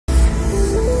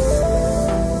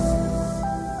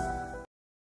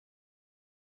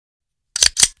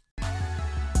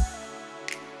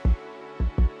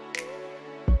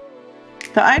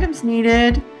The items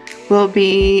needed will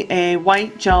be a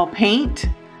white gel paint.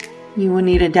 You will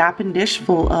need a dappen dish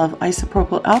full of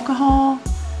isopropyl alcohol,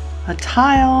 a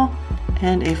tile,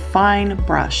 and a fine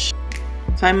brush.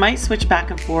 So I might switch back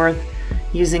and forth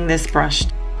using this brush.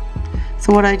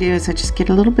 So what I do is I just get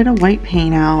a little bit of white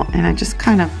paint out and I just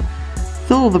kind of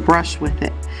fill the brush with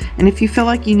it. And if you feel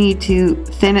like you need to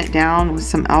thin it down with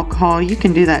some alcohol, you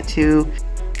can do that too.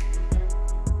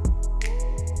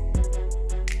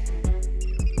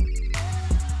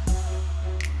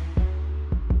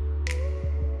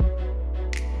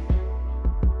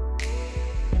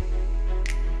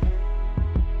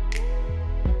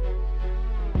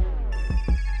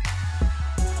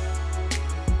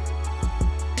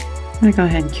 I'm going to go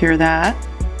ahead and cure that.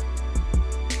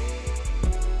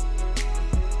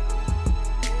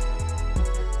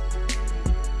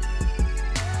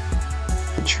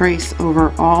 Trace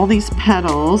over all these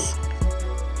petals.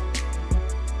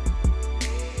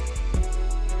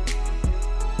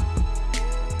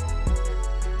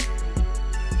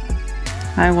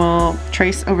 I will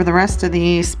trace over the rest of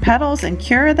these petals and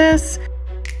cure this.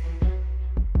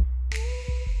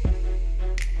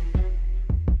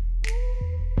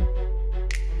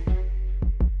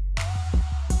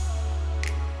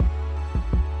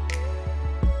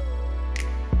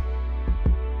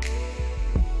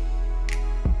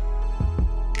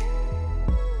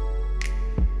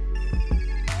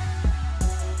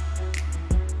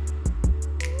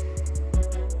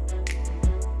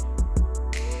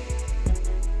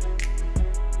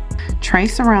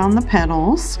 Trace around the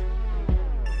petals.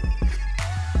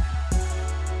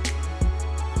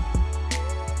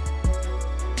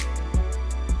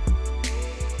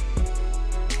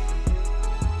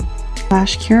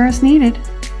 Flash cure as needed.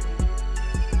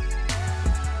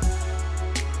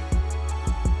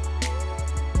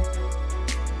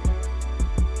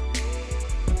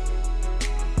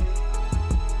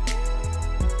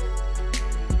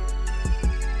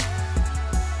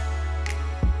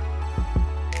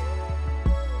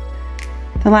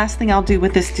 The last thing I'll do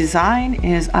with this design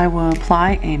is I will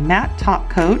apply a matte top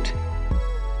coat,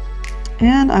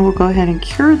 and I will go ahead and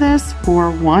cure this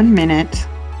for 1 minute.